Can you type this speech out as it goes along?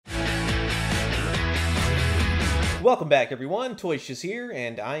Welcome back, everyone. Toyshiz here,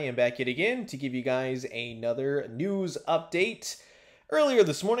 and I am back yet again to give you guys another news update. Earlier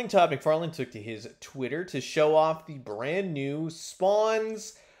this morning, Todd McFarlane took to his Twitter to show off the brand new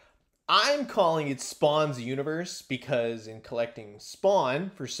Spawns. I'm calling it Spawn's Universe because in collecting Spawn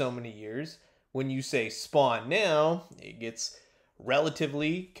for so many years, when you say Spawn now, it gets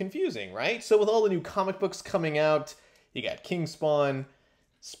relatively confusing, right? So with all the new comic books coming out, you got King Spawn,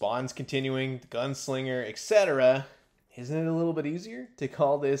 Spawn's continuing, the Gunslinger, etc. Isn't it a little bit easier to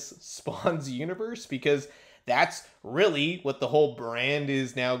call this Spawn's Universe? Because that's really what the whole brand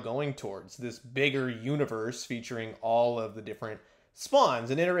is now going towards. This bigger universe featuring all of the different Spawns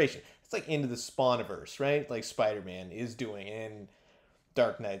and iteration. It's like into the Spawniverse, right? Like Spider-Man is doing, and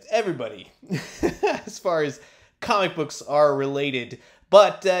Dark Knights. Everybody, as far as comic books are related.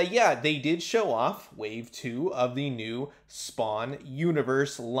 But yeah, they did show off Wave 2 of the new Spawn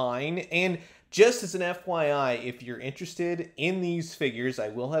Universe line. And just as an FYI, if you're interested in these figures, I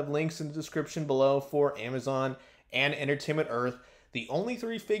will have links in the description below for Amazon and Ent Earth. The only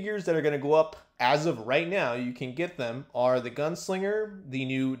 3 figures that are going to go up as of right now, you can get them, are the Gunslinger, the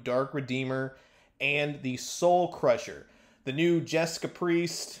new Dark Redeemer, and the Soul Crusher. The new Jessica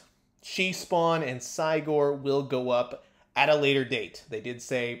Priest, She-Spawn, and Cygor will go up at a later date. They did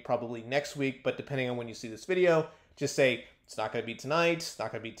say probably next week, but depending on when you see this video, just say it's not going to be tonight, it's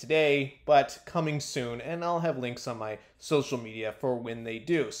not going to be today, but coming soon, and I'll have links on my social media for when they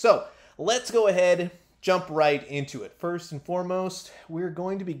do. So let's go ahead, jump right into it. First and foremost, we're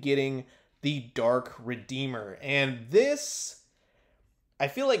going to be getting the Dark Redeemer, and this, I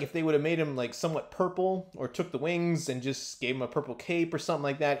feel like if they would have made him like somewhat purple, or took the wings and just gave him a purple cape or something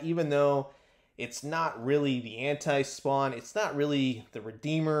like that, even though it's not really the anti-Spawn, it's not really the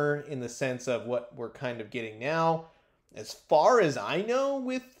Redeemer in the sense of what we're kind of getting now. As far as I know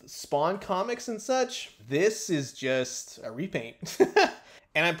with Spawn comics and such, this is just a repaint.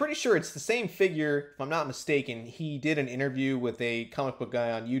 And I'm pretty sure it's the same figure, if I'm not mistaken. He did an interview with a comic book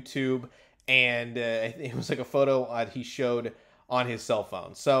guy on YouTube, and it was like a photo he showed on his cell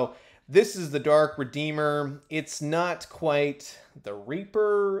phone. So this is the Dark Redeemer. It's not quite the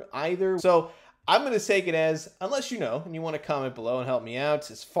Reaper either. So I'm going to take it as, unless you know, and you want to comment below and help me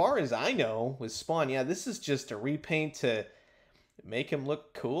out, as far as I know with Spawn, yeah, this is just a repaint to make him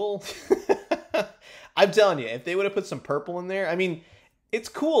look cool. I'm telling you, if they would have put some purple in there, I mean, it's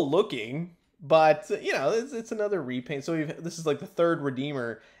cool looking, but, you know, it's another repaint. So this is like the 3rd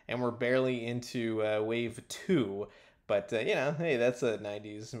Redeemer, and we're barely into Wave 2. But, you know, hey, that's a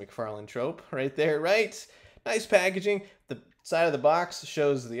 90s Mcfarlane trope right there, right? Nice packaging. The side of the box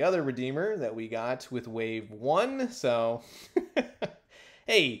shows the other Redeemer that we got with Wave 1. So,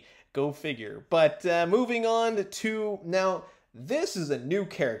 hey, go figure. But moving on to, now, this is a new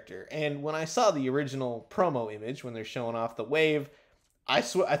character. And when I saw the original promo image, when they're showing off the Wave, I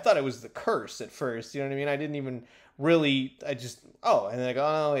thought it was the Curse at first. You know what I mean? I didn't even really, and then I go,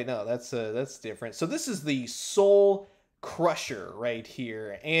 oh, wait, no, that's different. So this is the Soul Crusher right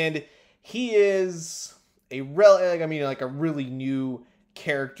here, and he is a like a really new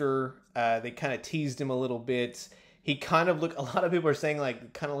character. They kind of teased him a little bit. He kind of a lot of people are saying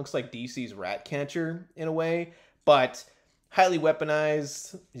like kind of looks like DC's Ratcatcher in a way, but highly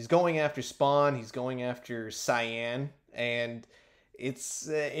weaponized. He's going after Spawn, he's going after Cyan, and it's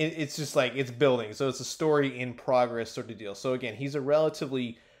just like it's building. So it's a story in progress sort of deal. So again, he's a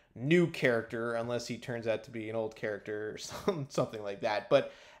relatively new character, unless he turns out to be an old character or something like that.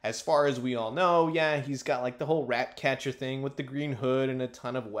 But as far as we all know, yeah, he's got like the whole Ratcatcher thing with the green hood and a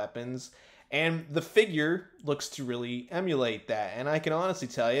ton of weapons. And the figure looks to really emulate that. And I can honestly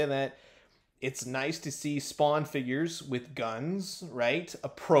tell you that it's nice to see Spawn figures with guns, right?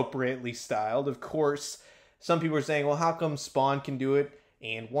 Appropriately styled. Of course, some people are saying, well, how come Spawn can do it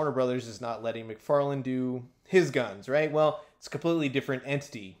and Warner Brothers is not letting McFarlane do his guns, right? Well, it's a completely different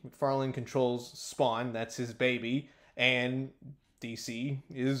entity. McFarlane controls Spawn, that's his baby, and DC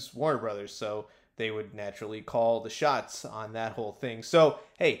is Warner Brothers, so they would naturally call the shots on that whole thing. So,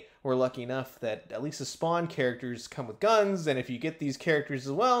 hey, we're lucky enough that at least the Spawn characters come with guns, and if you get these characters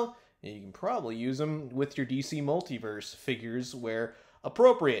as well, you can probably use them with your DC Multiverse figures where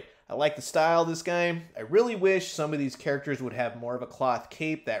appropriate. I like the style of this guy. I really wish some of these characters would have more of a cloth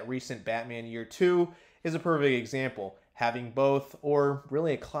cape. That recent Batman Year 2 is a perfect example. Having both, or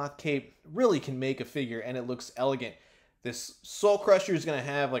really a cloth cape, really can make a figure and it looks elegant. This Soul Crusher is going to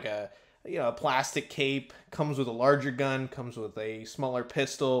have like a plastic cape, comes with a larger gun, comes with a smaller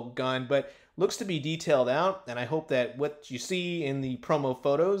pistol gun, but looks to be detailed out, and I hope that what you see in the promo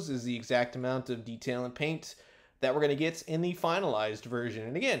photos is the exact amount of detail and paint that we're going to get in the finalized version.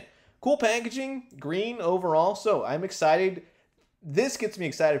 And again, cool packaging, green overall. So I'm excited. This gets me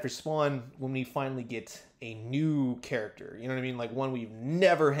excited for Spawn when we finally get a new character. You know what I mean? Like one we've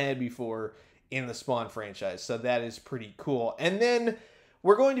never had before in the Spawn franchise. So that is pretty cool. And then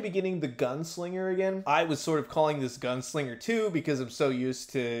we're going to be getting the Gunslinger again. I was sort of calling this Gunslinger 2 because I'm so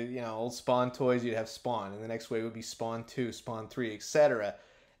used to, you know, old Spawn toys. You'd have Spawn, and the next wave would be Spawn 2, Spawn 3, etc.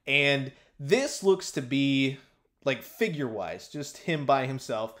 And this looks to be, like, figure-wise, just him by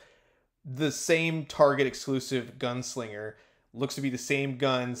himself. The same Target exclusive Gunslinger. Looks to be the same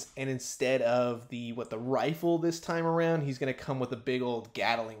guns, and instead of the rifle this time around, he's going to come with a big old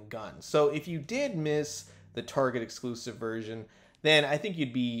Gatling gun. So if you did miss the Target exclusive version, then I think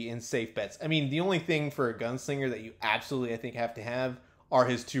you'd be in safe bets. I mean, the only thing for a Gunslinger that you absolutely, I think, have to have are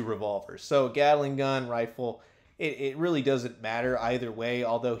his 2 revolvers. So Gatling gun, rifle, it really doesn't matter either way,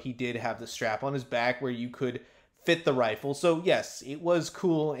 although he did have the strap on his back where you could fit the rifle. So yes, it was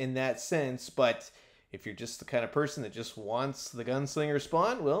cool in that sense, but if you're just the kind of person that just wants the Gunslinger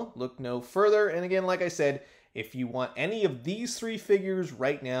Spawn, well, look no further. And again, like I said, if you want any of these 3 figures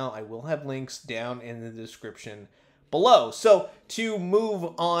right now, I will have links down in the description below. So to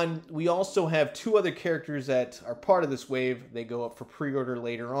move on, we also have 2 other characters that are part of this wave. They go up for pre-order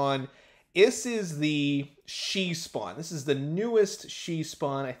later on. This is the She Spawn. This is the newest She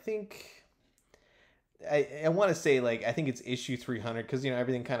Spawn. I think, I want to say, like, I think it's issue 300 because, you know,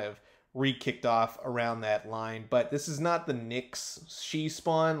 everything kind of re-kicked off around that line. But this is not the Nyx She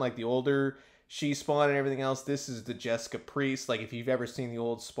Spawn, like the older She Spawn and everything else. This is the Jessica Priest. Like, if you've ever seen the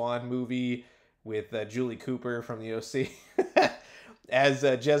old Spawn movie with Julie Cooper from the OC as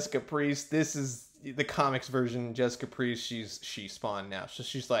Jessica Priest, this is the comics version. Jessica Priest, she's She Spawn now. So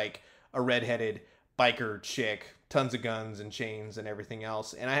she's like a redheaded biker chick, tons of guns and chains and everything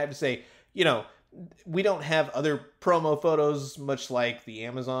else. And I have to say, you know, we don't have other promo photos, much like the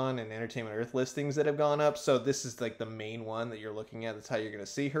Amazon and Ent Earth listings that have gone up. So this is like the main one that you're looking at. That's how you're going to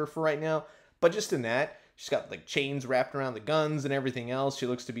see her for right now. But just in that, she's got like chains wrapped around the guns and everything else. She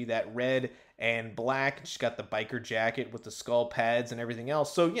looks to be that red and black. She's got the biker jacket with the skull pads and everything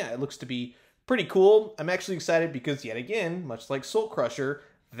else. So yeah, it looks to be pretty cool. I'm actually excited because yet again, much like Soul Crusher,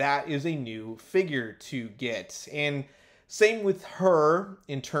 that is a new figure to get. And same with her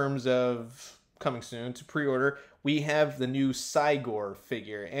in terms of coming soon to pre-order. We have the new Cygor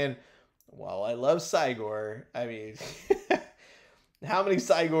figure. And while I love Cygor, I mean, how many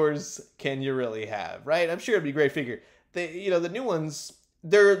Cygors can you really have, right? I'm sure it'd be a great figure. The new ones,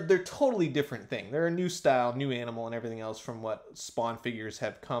 they're totally different thing. They're a new style, new animal, and everything else from what Spawn figures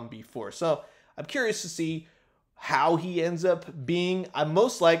have come before. So I'm curious to see how he ends up being.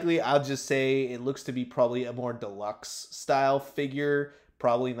 Most likely, I'll just say it looks to be probably a more deluxe style figure,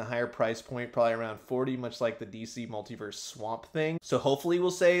 probably in the higher price point, probably around 40, much like the DC Multiverse Swamp Thing. So hopefully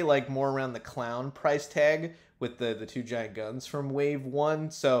we'll say like more around the clown price tag with the 2 giant guns from Wave 1.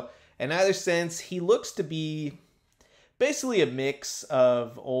 So in either sense, he looks to be basically a mix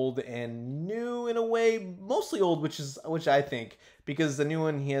of old and new in a way, mostly old, which I think, because the new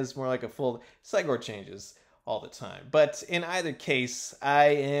one, he has more like a full Cygor changes all the time. But in either case,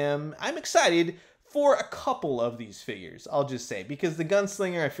 I'm excited for a couple of these figures, I'll just say, because the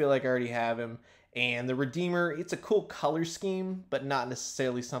Gunslinger, I feel like I already have him, and the Redeemer, it's a cool color scheme, but not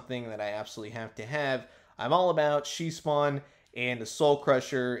necessarily something that I absolutely have to have. I'm all about She Spawn and a Soul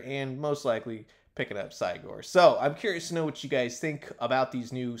Crusher, and most likely picking up Cygor. So I'm curious to know what you guys think about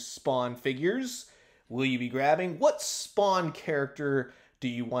these new Spawn figures. Will you be grabbing? What Spawn character do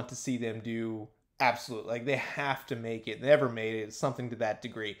you want to see them do? Absolutely. Like, they have to make it. They never made it. It's something to that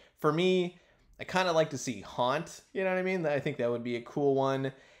degree. For me, I kind of like to see Haunt. You know what I mean? I think that would be a cool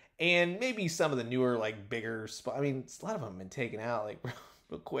one. And maybe some of the newer, like, bigger Spawn. I mean, a lot of them have been taken out, like,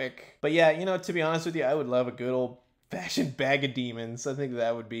 real quick. But yeah, you know, to be honest with you, I would love a good old-fashioned bag of demons. I think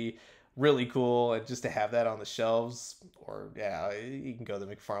that would be really cool, and just to have that on the shelves, or yeah, you can go the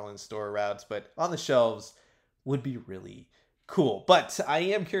Mcfarlane store routes, but on the shelves would be really cool. But I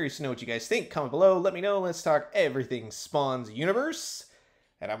am curious to know what you guys think. Comment below, let me know. Let's talk everything Spawn's universe.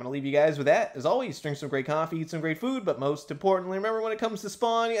 And I'm going to leave you guys with that. As always, drink some great coffee, eat some great food, but most importantly, remember when it comes to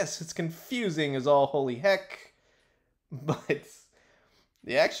Spawn, yes, it's confusing as all holy heck, but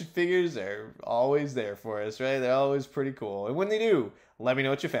the action figures are always there for us, right? They're always pretty cool. And when they do, let me know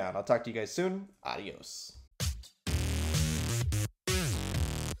what you found. I'll talk to you guys soon. Adios.